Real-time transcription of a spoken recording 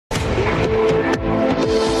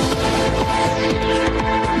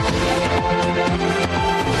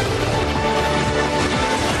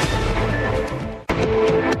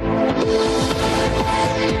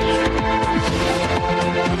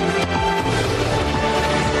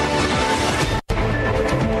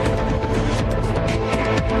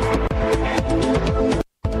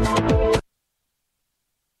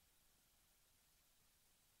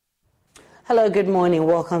Hello, good morning.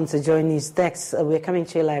 Welcome to JoyNews Dex. We're coming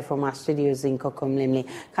to you live from our studios in Kokomlemle.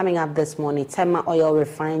 Coming up this morning, Tema Oil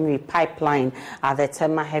Refinery pipeline at the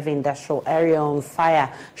Tema Heavy Industrial Area on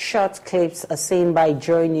fire. Short clips are seen by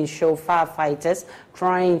JoyNews show firefighters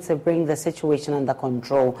trying to bring the situation under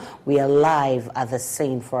control. We are live at the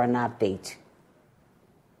scene for an update.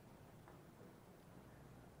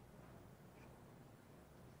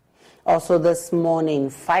 Also this morning,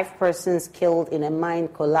 5 persons killed in a mine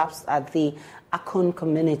collapse at the Akon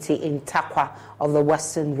community in Takwa of the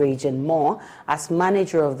Western region. More as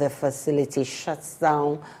manager of the facility shuts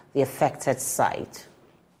down the affected site.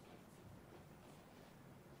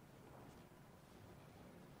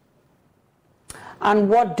 And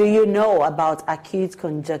what do you know about acute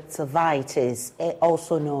conjunctivitis,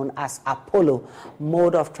 also known as Apollo,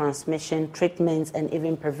 mode of transmission, treatment, and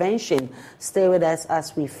even prevention? Stay with us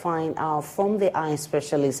as we find out from the eye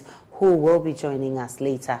specialist who will be joining us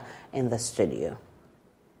later in the studio.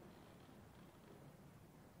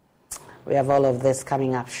 We have all of this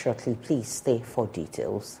coming up shortly. Please stay for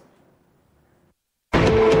details.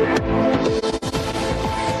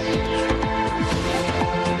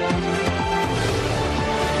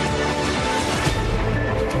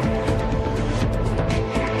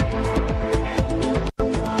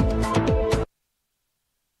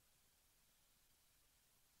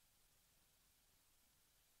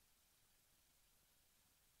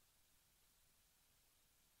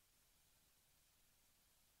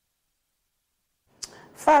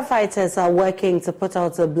 Firefighters are working to put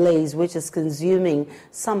out a blaze which is consuming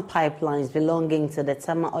some pipelines belonging to the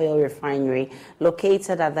Tema Oil Refinery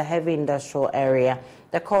located at the Heavy Industrial Area.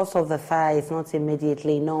 The cause of the fire is not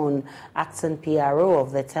immediately known. Acting PRO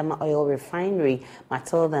of the Tema Oil Refinery,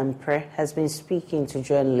 Matilda Mpre, has been speaking to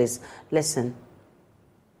journalists. Listen.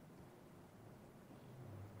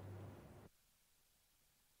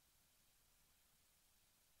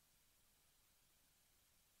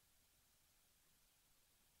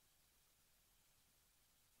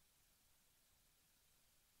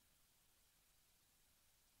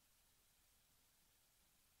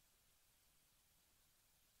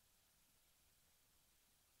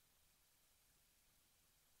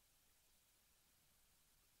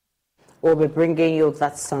 We'll be bringing you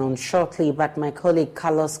that sound shortly, but my colleague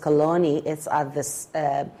Carlos Coloni is at this,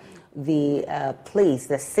 the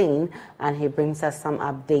scene, and he brings us some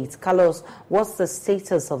updates. Carlos, what's the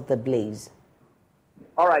status of the blaze?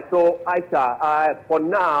 All right, so Aisha, for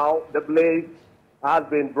now, the blaze has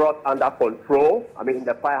been brought under control. I mean,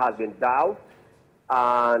 the fire has been doused,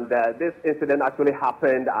 and this incident actually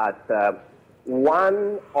happened at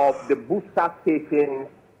one of the booster stations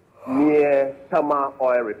near Tema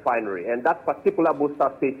Oil Refinery, and that particular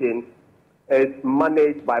booster station is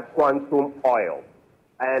managed by Quantum Oil.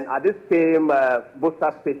 And at this same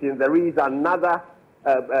booster station, there is another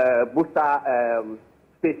booster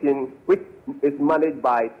station which is managed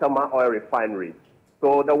by Tema Oil Refinery.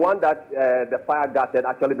 So the one that the fire gutted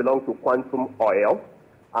actually belongs to Quantum Oil,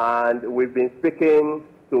 and we've been speaking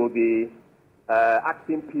to the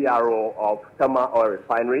acting PRO of Tema Oil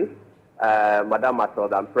Refinery, Madam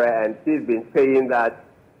Matilda Mpre, and she's been saying that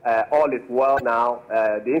all is well now.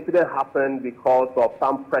 The incident happened because of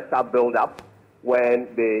some pressure buildup when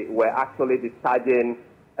they were actually discharging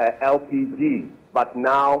LPG, but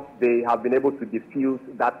now they have been able to diffuse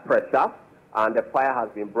that pressure, and the fire has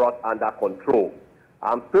been brought under control.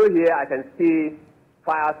 I'm still here. I can see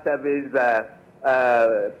fire service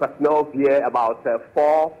personnel here. About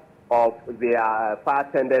 4 of their fire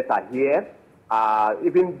tenders are here.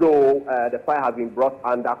 Even though the fire has been brought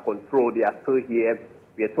under control, they are still here.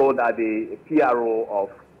 We are told that the PRO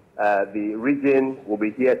of the region will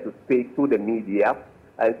be here to speak to the media.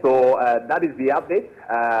 And so that is the update.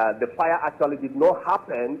 The fire actually did not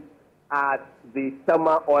happen at the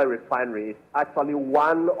Tema Oil Refinery. It's actually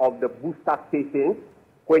one of the booster stations,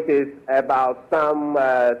 which is about some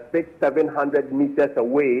 600-700 meters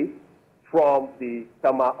away from the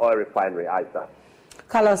Tema Oil Refinery, Aisha.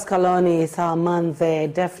 Carlos Coloni is our man there.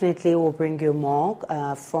 Definitely will bring you more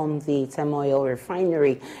from the Tema Oil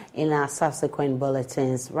Refinery in our subsequent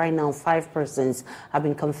bulletins. Right now, 5 persons have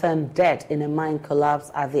been confirmed dead in a mine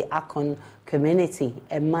collapse at the Akon community,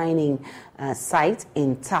 a mining site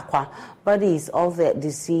in Takwa. Bodies of the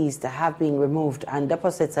deceased have been removed and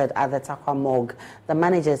deposited at the Takwa morgue. The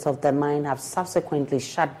managers of the mine have subsequently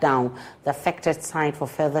shut down the affected site for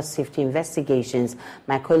further safety investigations.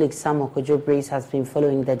 My colleague Samuel Kojo has been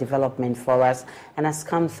following the development for us and has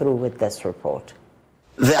come through with this report.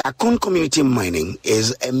 The Akon community mining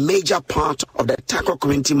is a major part of the Takwa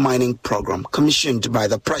community mining program commissioned by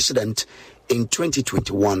the president in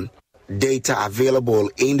 2021. Data available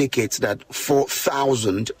indicates that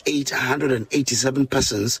 4,887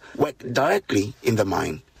 persons worked directly in the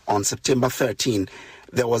mine. On September 13,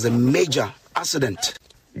 there was a major accident.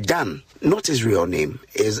 Dan, not his real name,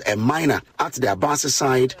 is a miner at the Abasi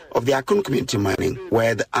side of the Akun community mining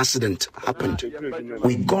where the accident happened.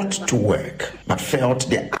 We got to work but felt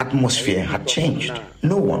the atmosphere had changed.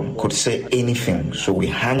 No one could say anything, so we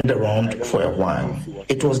hung around for a while.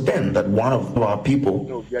 It was then that one of our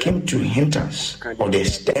people came to hint us of the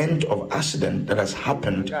extent of accident that has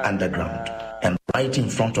happened underground. And right in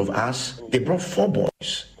front of us, they brought 4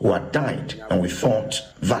 boys who had died, and we thought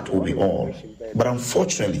that would be all. But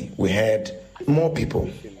unfortunately, we heard more people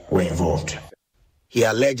were involved. He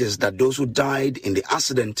alleges that those who died in the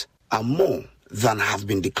accident are more than have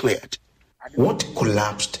been declared. What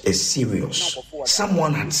collapsed is serious.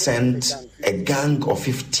 Someone had sent a gang of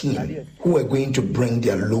 15 who were going to bring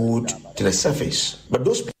their load to the surface. But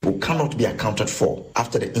those people cannot be accounted for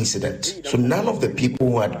after the incident. So none of the people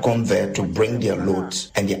who had gone there to bring their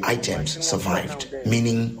loads and their items survived,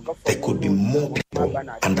 meaning there could be more people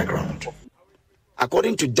underground.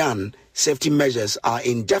 According to Dan, safety measures are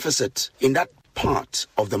in deficit in that part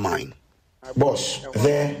of the mine. Boss,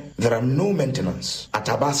 there are no maintenance. At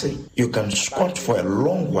Abasi, you can squat for a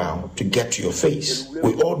long while to get to your face.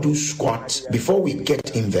 We all do squats before we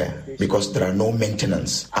get in there because there are no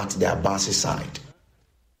maintenance at the Abasi side.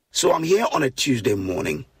 So I'm here on a Tuesday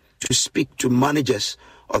morning to speak to managers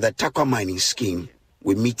of the Takwa mining scheme.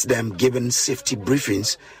 We meet them giving safety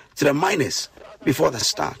briefings to the miners before the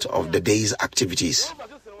start of the day's activities.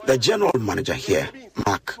 The general manager here,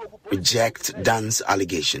 Mark, rejects Dan's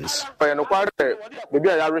allegations. It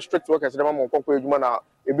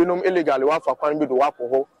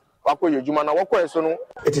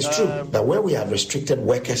is true that where we have restricted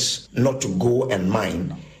workers not to go and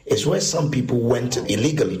mine is where some people went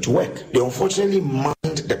illegally to work. They unfortunately mined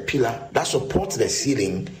the pillar that supports the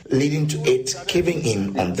ceiling, leading to it caving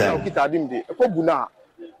in on them.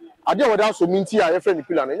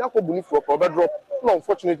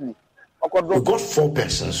 Unfortunately, we got 4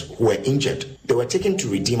 persons who were injured. They were taken to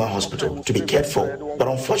Redeemer Hospital to be cared for, but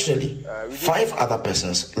unfortunately, 5 other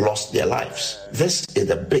persons lost their lives. This is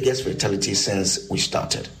the biggest fatality since we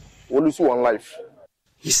started. We lose one life.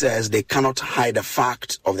 He says they cannot hide the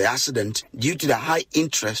fact of the accident due to the high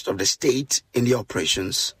interest of the state in the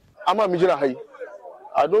operations. I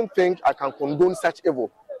don't think I can condone such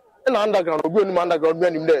evil. In the underground, at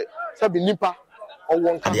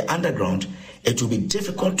the underground, it will be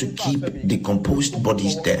difficult to keep decomposed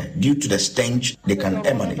bodies there due to the stench they can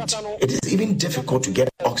emanate. It is even difficult to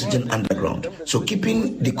get oxygen underground, so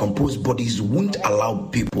keeping decomposed bodies won't allow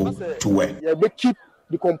people to work. Yeah, but keep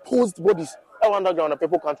decomposed bodies underground and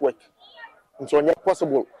people can't work. It's not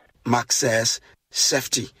possible. Mark says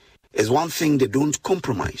safety is one thing they don't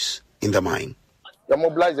compromise in the mine. You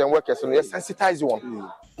mobilize and workers and you sensitize one.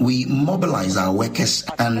 We mobilize our workers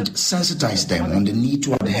and sensitize them on the need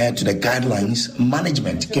to adhere to the guidelines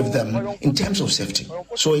management give them in terms of safety.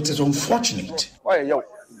 So it is unfortunate.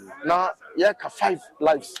 Now, 5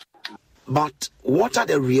 lives. But what are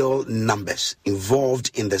the real numbers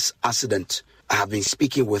involved in this accident? I have been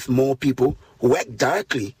speaking with more people who work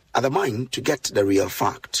directly at the mine to get the real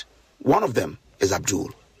fact. One of them is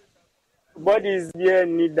Abdul. Bodies here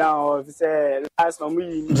need down. There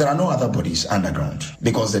are no other bodies underground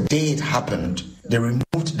because the day it happened, they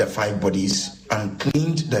removed the 5 bodies and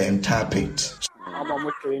cleaned the entire pit.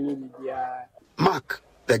 Mark,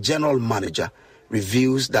 the general manager,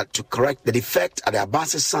 reveals that to correct the defect at the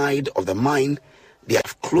Abasi side of the mine, they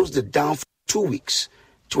have closed it down for 2 weeks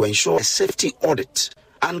to ensure a safety audit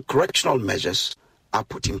and correctional measures are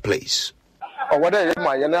put in place.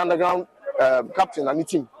 Underground captain and the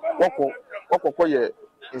team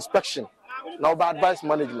inspection. Now by advice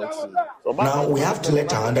management. Now we have to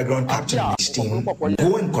let our underground captain and his team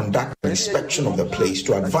go and conduct an inspection of the place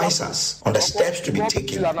to advise us on the steps to be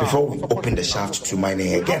taken before we open the shaft to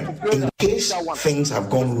mining again. In case things have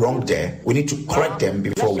gone wrong there, we need to correct them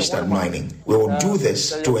before we start mining. We will do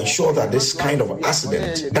this to ensure that this kind of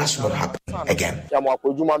accident does not happen again.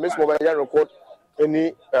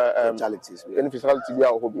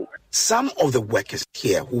 Some of the workers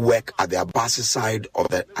here who work at the Abasi side of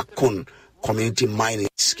the Akun community mining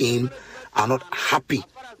scheme are not happy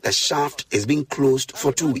the shaft is being closed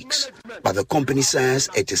for 2 weeks, but the company says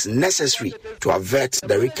it is necessary to avert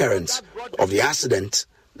the recurrence of the accident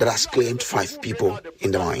that has claimed 5 people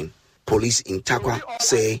in the mine. Police in Takwa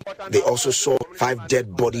say they also saw 5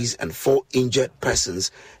 dead bodies and 4 injured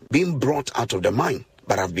persons being brought out of the mine,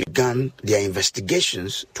 but have begun their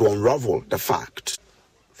investigations to unravel the fact.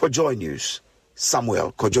 For JoyNews,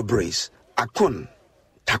 Samuel Kojo Brace, Akun,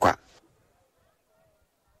 Takwa.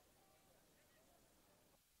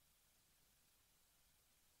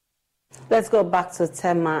 Let's go back to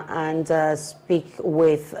Tema and speak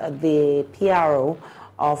with the PRO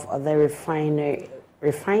of the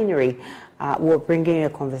refinery. We're bringing you a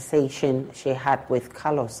conversation she had with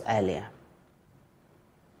Carlos earlier.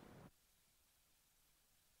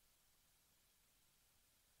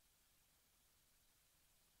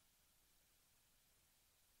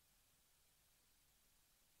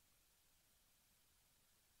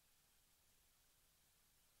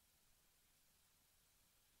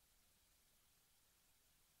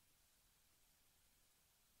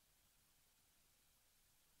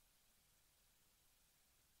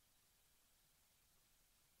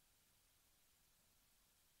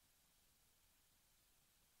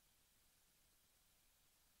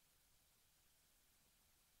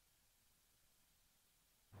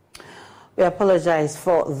 We apologize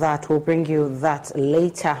for that. We'll bring you that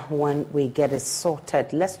later when we get it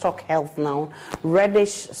sorted. Let's talk health now.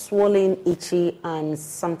 Reddish, swollen, itchy, and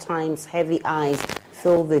sometimes heavy eyes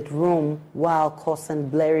fill the room while causing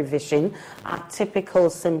blurry vision are typical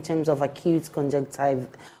symptoms of acute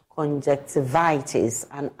conjunctivitis,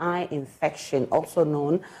 an eye infection, also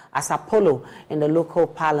known as Apollo in the local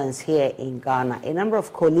parlance here in Ghana. A number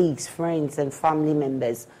of colleagues, friends, and family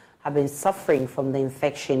members have been suffering from the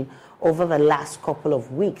infection over the last couple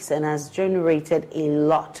of weeks and has generated a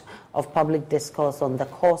lot of public discourse on the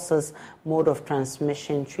causes, mode of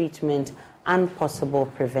transmission, treatment, and possible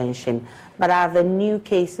prevention. But are the new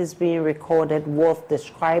cases being recorded worth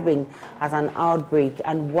describing as an outbreak,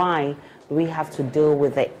 and why do we have to deal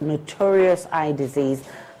with the notorious eye disease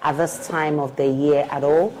at this time of the year at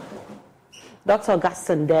all? Dr.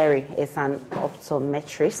 Gaston Derry is an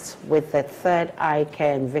optometrist with the Third Eye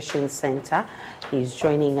Care and Vision Center. He's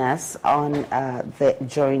joining us on the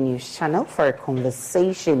JoyNews channel for a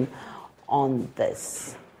conversation on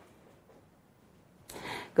this.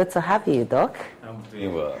 Good to have you, Doc. I'm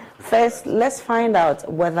doing well. First, let's find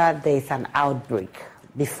out whether there's an outbreak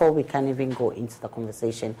before we can even go into the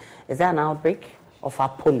conversation. Is there an outbreak of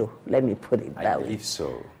Apollo? Let me put it that way. I believe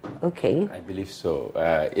so. Okay. I believe so.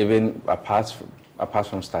 Even apart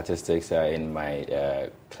from statistics in my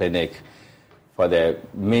clinic,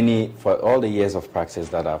 for all the years of practice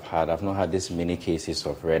that I've had, I've not had this many cases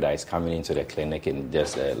of red eyes coming into the clinic in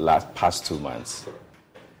just the past 2 months.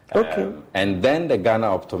 Okay. And then the Ghana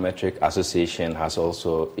Optometric Association has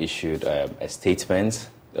also issued a statement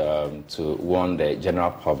to warn the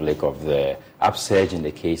general public of the upsurge in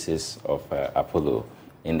the cases of Apollo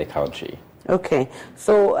in the country. Okay.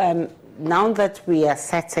 So now that we are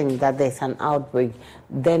certain that there's an outbreak,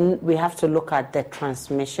 then we have to look at the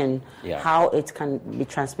transmission, how it can be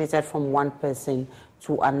transmitted from one person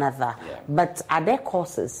to another. Yeah. But are there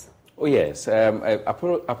causes? Oh, yes.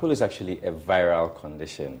 Apollo is actually a viral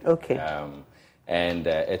condition. Okay. And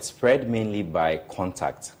it's spread mainly by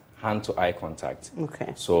contact, hand-to-eye contact.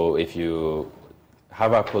 Okay. So if you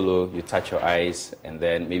have Apollo, you touch your eyes, and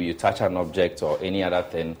then maybe you touch an object or any other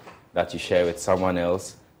thing that you share with someone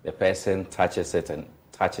else, the person touches it and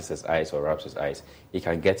touches his eyes or rubs his eyes, he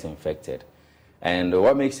can get infected. And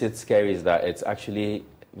what makes it scary is that it's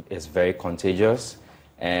very contagious,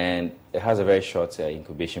 and it has a very short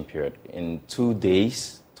incubation period. In 2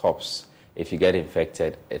 days, tops, if you get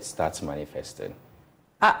infected, it starts manifesting.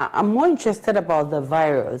 I'm more interested about the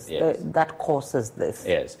virus that causes this.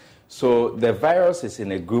 Yes. So the virus is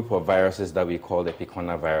in a group of viruses that we call the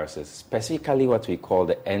picornaviruses, specifically what we call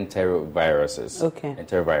the enteroviruses,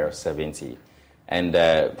 enterovirus 70. And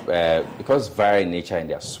because viral in nature and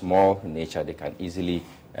they are small in nature, they can easily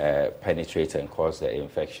penetrate and cause the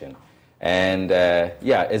infection. And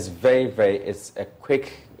it's it's a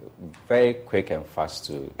very quick and fast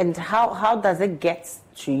to. And how does it get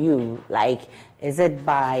to you? Like, is it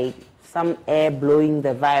by some air blowing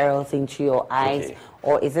the virus into your eyes,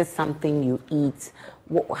 or is it something you eat?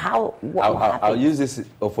 What I'll use this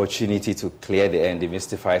opportunity to clear the air and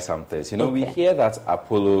demystify some things. You know, we hear that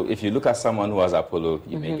Apollo, if you look at someone who has Apollo,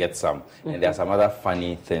 you may get some. And there are some other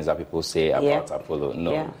funny things that people say about Apollo.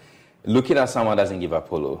 No. Yeah. Looking at someone doesn't give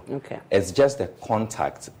Apollo. It's just the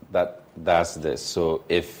contact that does this. So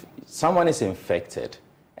if someone is infected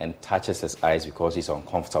and touches his eyes because he's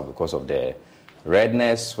uncomfortable because of the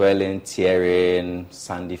redness, swelling, tearing,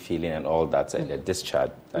 sandy feeling, and all that, and the discharge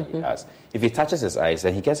that he has. If he touches his eyes,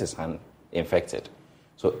 then he gets his hand infected.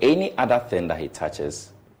 So any other thing that he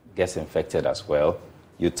touches gets infected as well.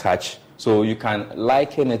 You touch, so you can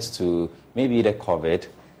liken it to maybe the COVID,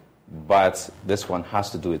 but this one has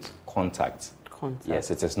to do with contact. Yes,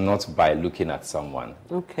 it is not by looking at someone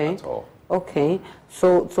at all. Okay,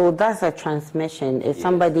 so that's a transmission. If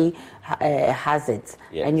somebody has it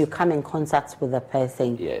and you come in contact with the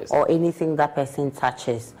person or anything that person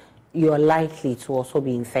touches, you're likely to also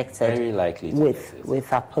be infected. Very likely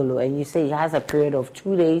with Apollo. And you say it has a period of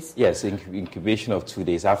 2 days? Yes, incubation of 2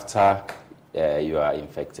 days after you are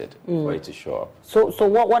infected for it to show up. So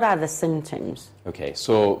what are the symptoms? Okay,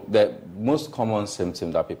 so the most common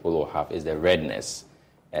symptom that people will have is the redness.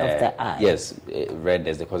 Of the eye. Yes,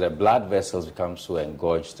 redness, because the blood vessels become so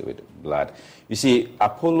engorged with blood. You see,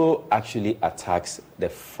 Apollo actually attacks the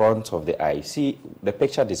front of the eye. You see the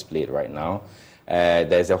picture displayed right now.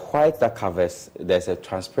 There's a white that covers, there's a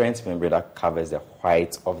transparent membrane that covers the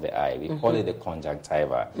white of the eye. We call it the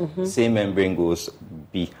conjunctiva. Same membrane goes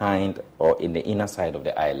behind or in the inner side of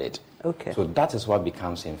the eyelid. Okay. So that is what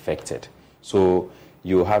becomes infected. So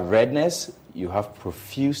you have redness, you have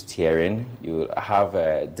profuse tearing, you have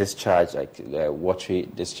a discharge, like a watery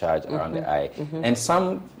discharge around the eye. And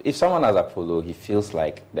if someone has Apollo, he feels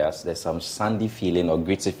like there's some sandy feeling or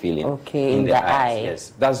gritty feeling in the eye.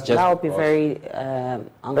 Yes, that's just that would be very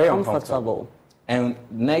uncomfortable. And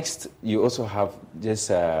next, you also have this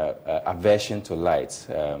aversion to light,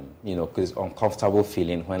 because uncomfortable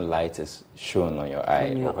feeling when light is shown on your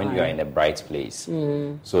eye or when you are in a bright place.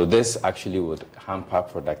 So this actually would hamper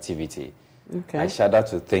productivity. Okay. I shudder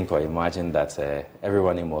to think or imagine that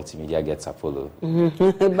everyone in multimedia gets Apollo.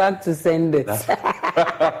 Back to send it.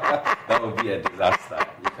 That would be a disaster.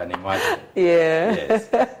 You can imagine. Yeah.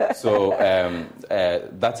 Yes. So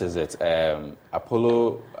that is it.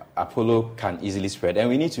 Apollo can easily spread, and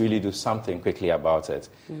we need to really do something quickly about it.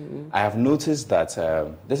 I have noticed that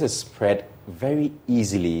this is spread very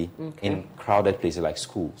easily in crowded places like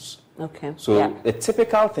schools. Okay. So the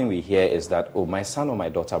typical thing we hear is that, my son or my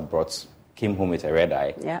daughter came home with a red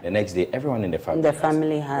eye. Yeah. The next day, everyone in the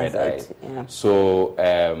family has red it. Yeah. So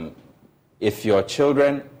if your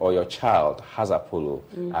children or your child has Apollo,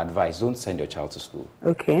 advise, don't send your child to school.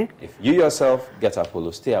 Okay. If you yourself get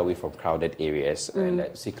Apollo, stay away from crowded areas and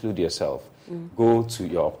seclude yourself. Go to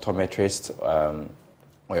your optometrist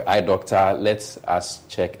or your eye doctor. Let us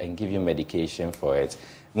check and give you medication for it.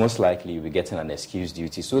 Most likely you'll be getting an excuse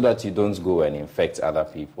duty so that you don't go and infect other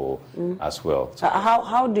people as well.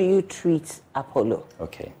 How do you treat Apollo?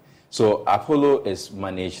 Okay. So Apollo is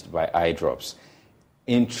managed by eye drops.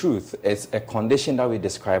 In truth, it's a condition that we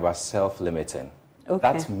describe as self-limiting. Okay.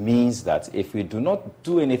 That means that if we do not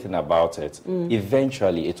do anything about it,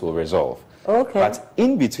 eventually it will resolve. Okay. But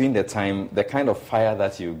in between the time, the kind of fire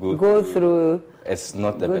that you go through, it's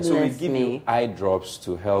not the best. So we give you eye drops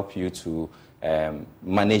to help you to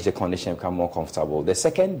manage the condition and become more comfortable. The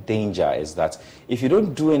second danger is that if you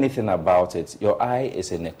don't do anything about it, your eye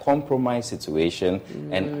is in a compromised situation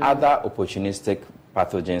and other opportunistic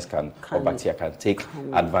pathogens or bacteria can take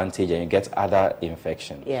advantage and you get other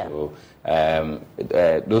infections. Yeah. So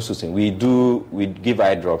those two things. We give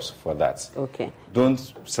eye drops for that. Okay.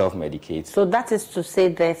 Don't self-medicate. So that is to say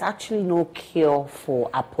there's actually no cure for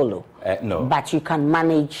Apollo. No. But you can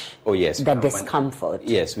manage the discomfort.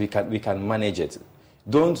 Yes, we can manage it.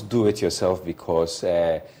 Don't do it yourself because,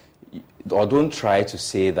 or don't try to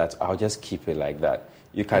say that I'll just keep it like that.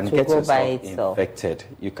 You can get yourself infected.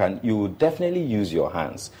 You will definitely use your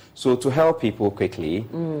hands. So to help people quickly,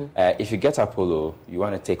 if you get Apollo, you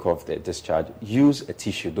want to take off the discharge, use a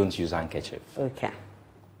tissue, don't use a handkerchief. Okay.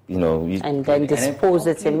 And then dispose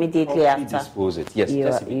it immediately after. Dispose it. Yes,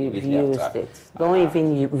 you've used it. Don't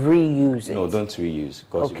even reuse it. No, don't reuse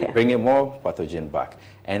because you bring more pathogen back.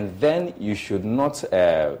 And then you should not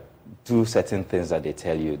do certain things that they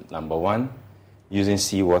tell you. Number one, using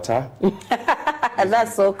seawater.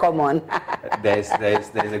 That's so common. There's a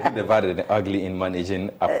good, the bad, and the ugly in managing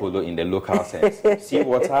Apollo in the local sense.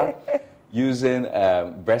 Seawater, using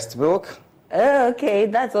breast milk. Oh, okay,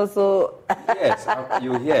 that's also... Yes,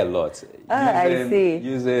 you hear a lot. I see.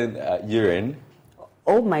 Using urine.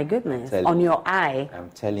 Oh, my goodness. On your eye. I'm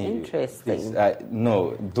telling you. Interesting.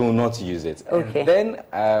 No, do not use it. Okay. And then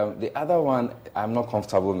the other one, I'm not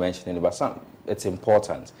comfortable mentioning, but it's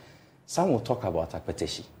important. Some will talk about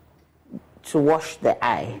akpeteshi. To wash the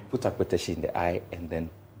eye. Put akpeteshi in the eye and then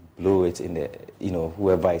blow it in the,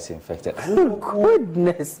 whoever is infected. Oh,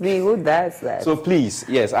 goodness me, who does that? So please,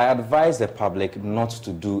 yes, I advise the public not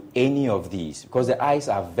to do any of these because the eyes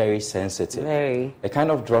are very sensitive. Very. The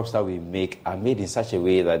kind of drops that we make are made in such a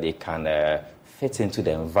way that they can fit into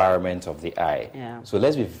the environment of the eye. Yeah. So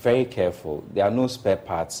let's be very careful. There are no spare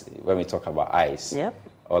parts when we talk about eyes. Yep.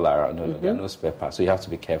 All around. No, there are no spare parts. So you have to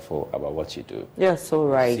be careful about what you do. You're so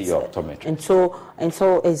right. See your optometrist. And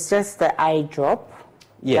so it's just the eye drop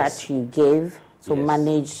that you give to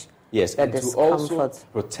manage Yes, and to also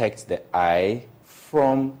protect the eye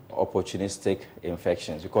from opportunistic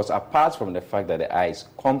infections, because apart from the fact that the eye is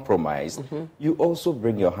compromised, you also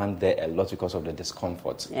bring your hand there a lot because of the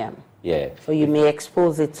discomfort. Yeah. So you may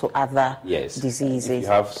expose it to other diseases. If you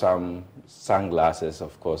have some sunglasses,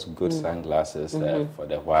 of course, good sunglasses for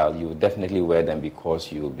the while, you definitely wear them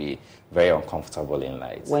because you'll be very uncomfortable in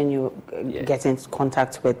light. When you get into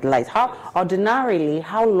contact with light. Ordinarily,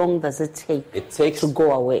 how long does it take to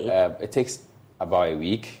go away? It takes about a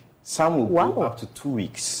week. Some will go up to 2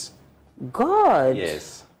 weeks. God.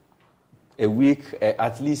 Yes. A week,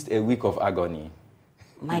 at least a week of agony.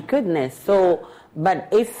 My goodness. So, but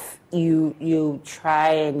if you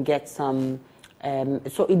try and get some,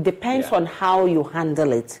 so it depends on how you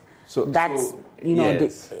handle it. That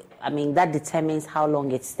determines how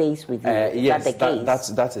long it stays with you. Yes,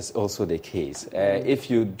 that is also the case. If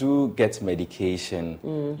you do get medication,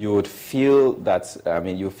 you would feel that,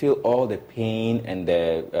 you feel all the pain and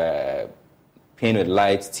the pain with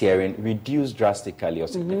light tearing reduce drastically or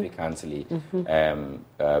significantly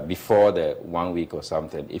before the 1 week or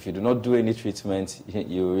something. If you do not do any treatment,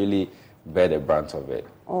 you really bear the brunt of it.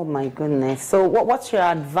 Oh my goodness. So what's your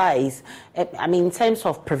advice, in terms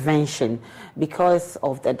of prevention, because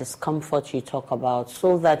of the discomfort you talk about,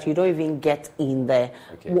 so that you don't even get in there?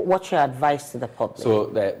 What's your advice to the public? So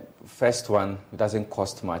the first one, doesn't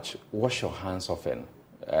cost much. Wash your hands often.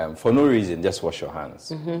 For no reason, just wash your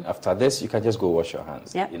hands. After this, you can just go wash your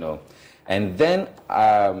hands, And then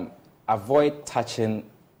avoid touching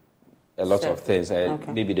a lot of things,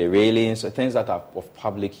 maybe the railings, things that are of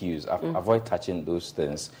public use. Avoid touching those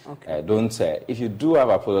things. Don't. If you do have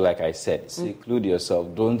Apollo, like I said, seclude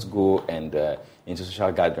yourself. Don't go and into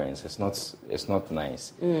social gatherings. It's not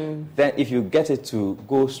nice. Then, if you get it, to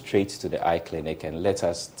go straight to the eye clinic and let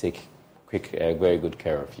us take very good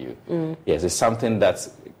care of you. Yes, it's something that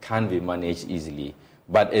can be managed easily.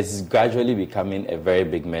 But it's gradually becoming a very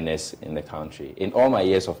big menace in the country. In all my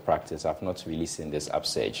years of practice, I've not really seen this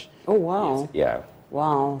upsurge. Oh, wow. Yes.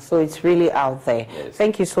 Wow. So it's really out there. Yes.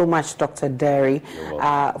 Thank you so much, Dr. Derry,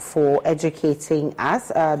 for educating us.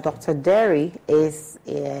 Dr. Derry is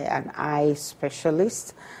an eye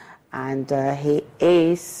specialist, and he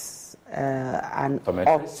is an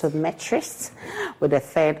optometrist with the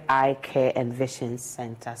Third Eye Care and Vision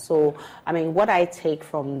Center. So, what I take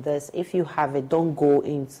from this, if you have it, don't go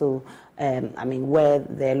into, where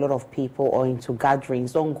there are a lot of people, or into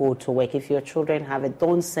gatherings. Don't go to work. If your children have it,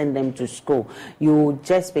 don't send them to school. You'll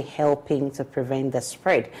just be helping to prevent the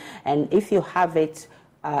spread. And if you have it,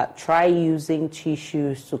 try using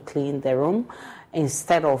tissues to clean the room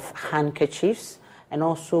instead of handkerchiefs. And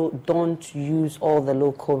also, don't use all the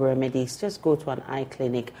local remedies. Just go to an eye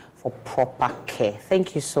clinic for proper care.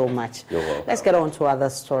 Thank you so much. You're welcome. Let's get on to other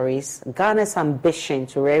stories. Ghana's ambition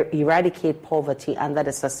to eradicate poverty under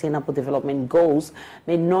the Sustainable Development Goals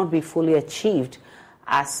may not be fully achieved,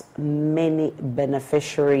 as many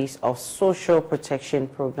beneficiaries of social protection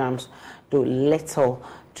programs do little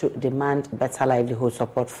to demand better livelihood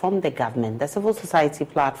support from the government. The civil society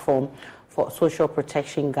platform for Social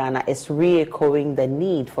Protection Ghana is re-echoing the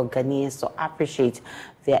need for Ghanaians to appreciate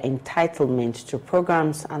their entitlement to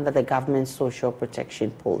programs under the government's social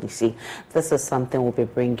protection policy. This is something we'll be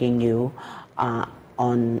bringing you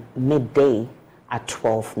on midday at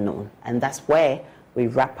 12 noon. And that's where we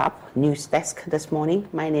wrap up News Desk this morning.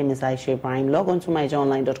 My name is Aisha Ibrahim. Log on to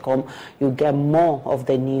myjoyonline.com. You'll get more of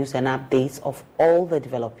the news and updates of all the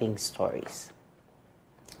developing stories.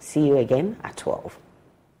 See you again at 12.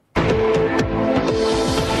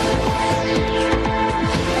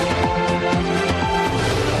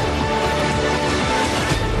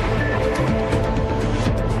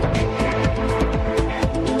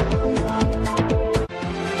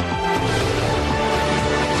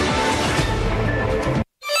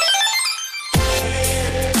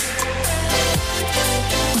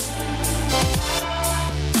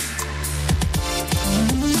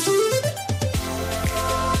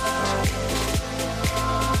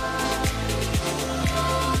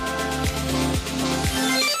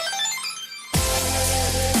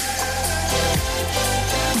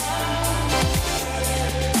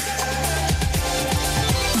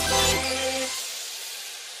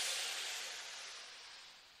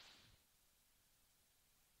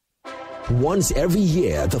 Once every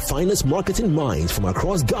year, the finest marketing minds from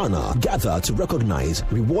across Ghana gather to recognize,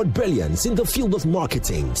 reward brilliance in the field of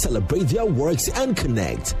marketing, celebrate their works, and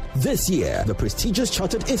connect. This year, the prestigious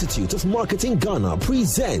Chartered Institute of Marketing Ghana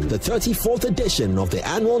present the 34th edition of the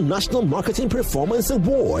annual National Marketing Performance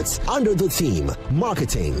Awards under the theme,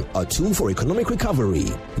 Marketing, a Tool for Economic Recovery.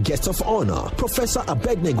 Guest of honor, Professor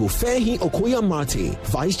Abednego Fehi Okoya-Mate,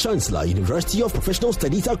 Vice Chancellor, University of Professional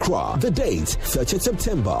Studies Accra. The date, 30th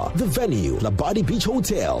September. The venue, Labadi Beach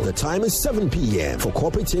Hotel. The time is 7 p.m. For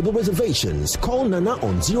corporate table reservations, call Nana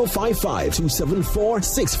on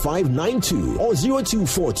 055-274-6592 or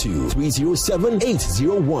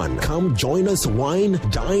 0242-307-801. Come join us, wine,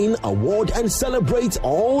 dine, award, and celebrate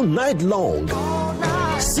all night long.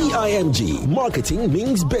 CIMG, marketing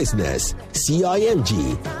means business.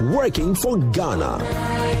 CIMG, working for Ghana.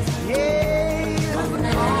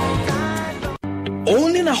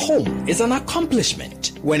 Owning a home is an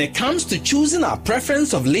accomplishment. When it comes to choosing our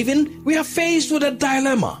preference of living, we are faced with a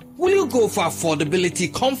dilemma. Will you go for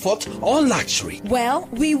affordability, comfort, or luxury? Well,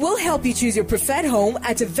 we will help you choose your preferred home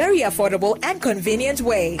at a very affordable and convenient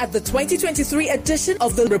way at the 2023 edition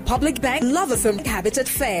of the Republic Bank Love Affirm Habitat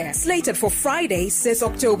Fair, slated for Friday, 6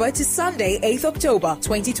 October to Sunday, 8th October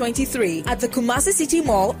 2023 at the Kumasi City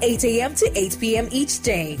Mall, 8 a.m. to 8 p.m. each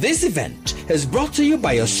day. This event is brought to you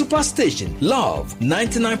by your superstation, Love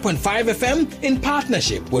 99.5 FM, in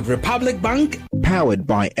partnership with Republic Bank. Powered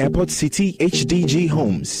by Airport City HDG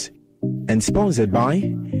Homes. And sponsored by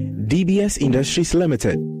DBS Industries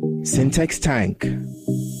Limited, Syntex Tank,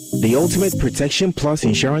 the ultimate protection plus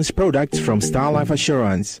insurance product from Star Life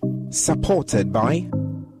Assurance, supported by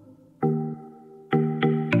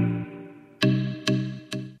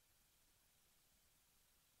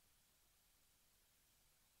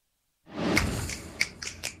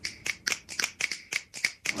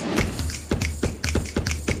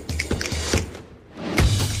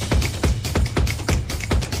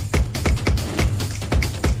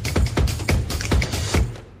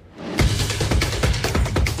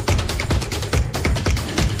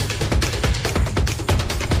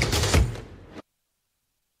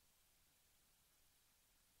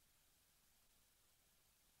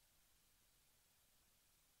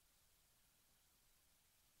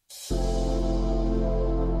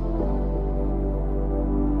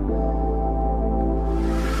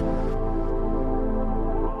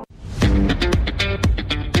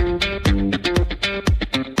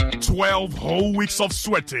whole weeks of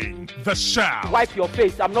sweating, the shout. Wipe your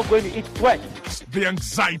face, I'm not going to eat sweat. The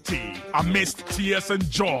anxiety amidst tears and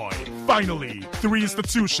joy. Finally, 3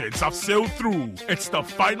 institutions have sailed through. It's the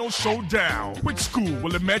final showdown. Which school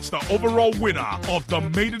will emerge the overall winner of the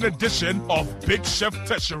maiden edition of Big Chef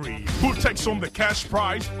Tertiary? Who takes home the cash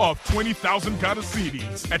prize of 20,000 Ghana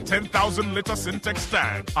cedis, a 10,000-liter Syntex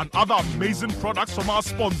tank, and other amazing products from our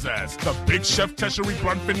sponsors? The Big Chef Tertiary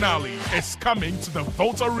Grand Finale is coming to the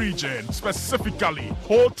Volta region, specifically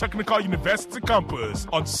Whole Technical University campus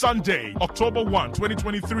on Sunday, October 1,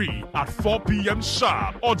 2023 at 4 p.m.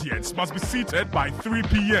 sharp. Audience must be seated by 3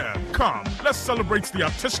 p.m. Come, let's celebrate the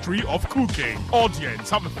artistry of cooking. Audience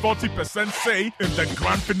have a 40% say in the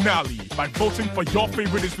grand finale by voting for your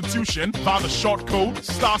favorite institution via the short code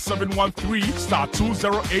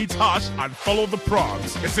 *713*208# and follow the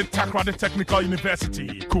prompts. Is it Takrady Technical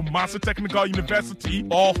University, Kumasi Technical University,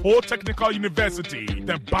 or Whole Technical University?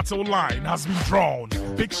 The battle line has been drawn.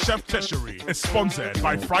 Big Chef Tertiary is sponsored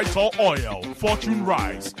by Frytol Oil, Fortune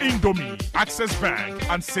Rice, Indomie, Access Bank,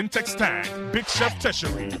 and Syntex Tank. Big Chef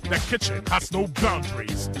Tertiary, the kitchen has no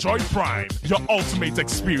boundaries. Joy Prime, your ultimate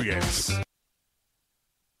experience.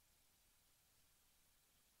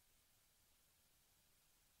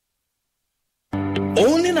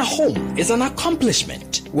 Owning a home is an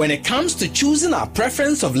accomplishment. When it comes to choosing our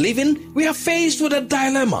preference of living, we are faced with a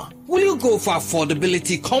dilemma. Will you go for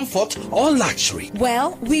affordability, comfort, or luxury?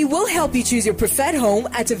 Well, we will help you choose your preferred home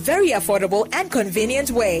at a very affordable and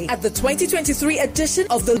convenient way at the 2023 edition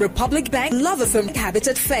of the Republic Bank Love Affirm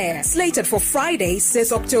Habitat Fair, slated for Friday,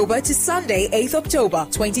 6 October to Sunday, 8th October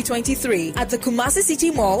 2023 at the Kumasi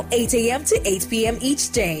City Mall, 8 a.m. to 8 p.m.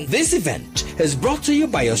 each day. This event is brought to you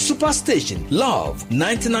by your superstation, Love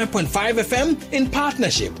 99.5 FM, in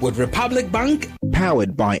partnership with Republic Bank.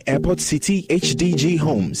 Powered by Airport City HDG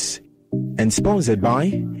Homes. And sponsored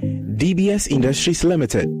by DBS Industries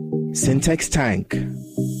Limited, Syntex Tank,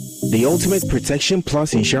 the ultimate protection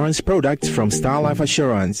plus insurance product from Star Life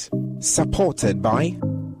Assurance, supported by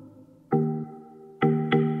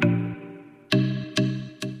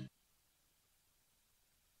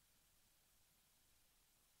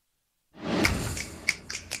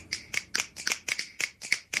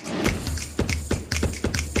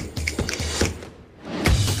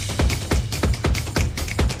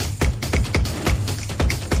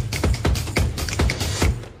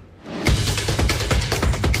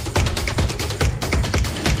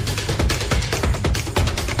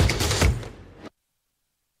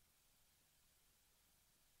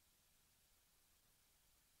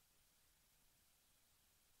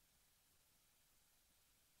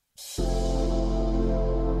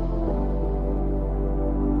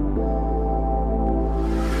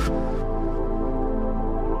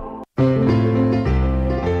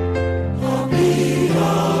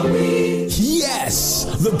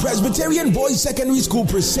Presbyterian Boys Secondary School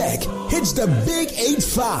Presec hits the big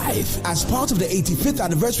 8-5. As part of the 85th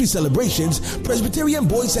anniversary celebrations, Presbyterian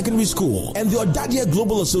Boys Secondary School and the Odadia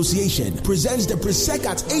Global Association presents the Presec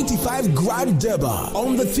at 85 Grand Durbar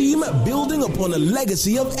on the theme Building Upon a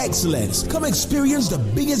Legacy of Excellence. Come experience the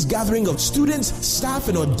biggest gathering of students, staff,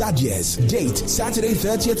 and Odadias. Date Saturday,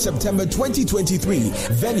 30th September 2023.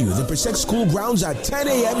 Venue the Presec School grounds at 10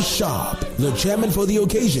 a.m. sharp. The chairman for the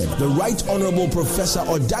occasion, the Right Honorable Professor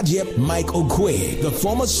Odadiep Mike Okwe, the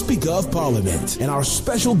former Speaker of Parliament, and our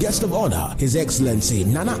special guest of honor, His Excellency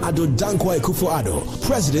Nana Addo Dankwa Akufo-Addo,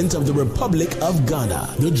 President of the Republic of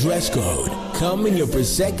Ghana. The dress code: come in your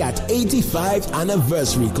Presec at 85th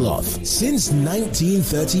anniversary cloth. Since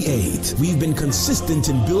 1938, we've been consistent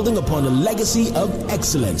in building upon a legacy of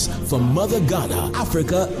excellence for Mother Ghana,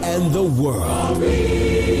 Africa, and the world.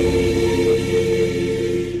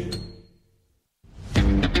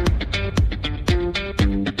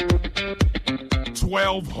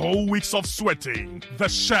 12 whole weeks of sweating, the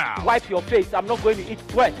shout. Wipe your face, I'm not going to eat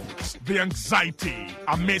sweat. The anxiety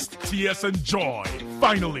amidst tears and joy.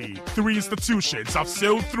 Finally, 3 institutions have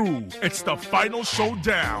sailed through. It's the final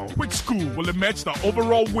showdown. Which school will emerge the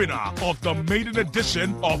overall winner of the maiden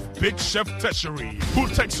edition of Big Chef Tertiary? Who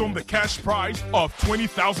takes home the cash prize of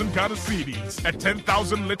 20,000 Ghana cedis, a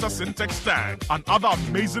 10,000-liter Syntex tank, and other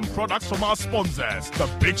amazing products from our sponsors? The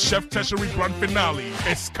Big Chef Tertiary Grand Finale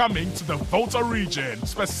is coming to the Volta region,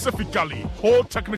 specifically Whole Technical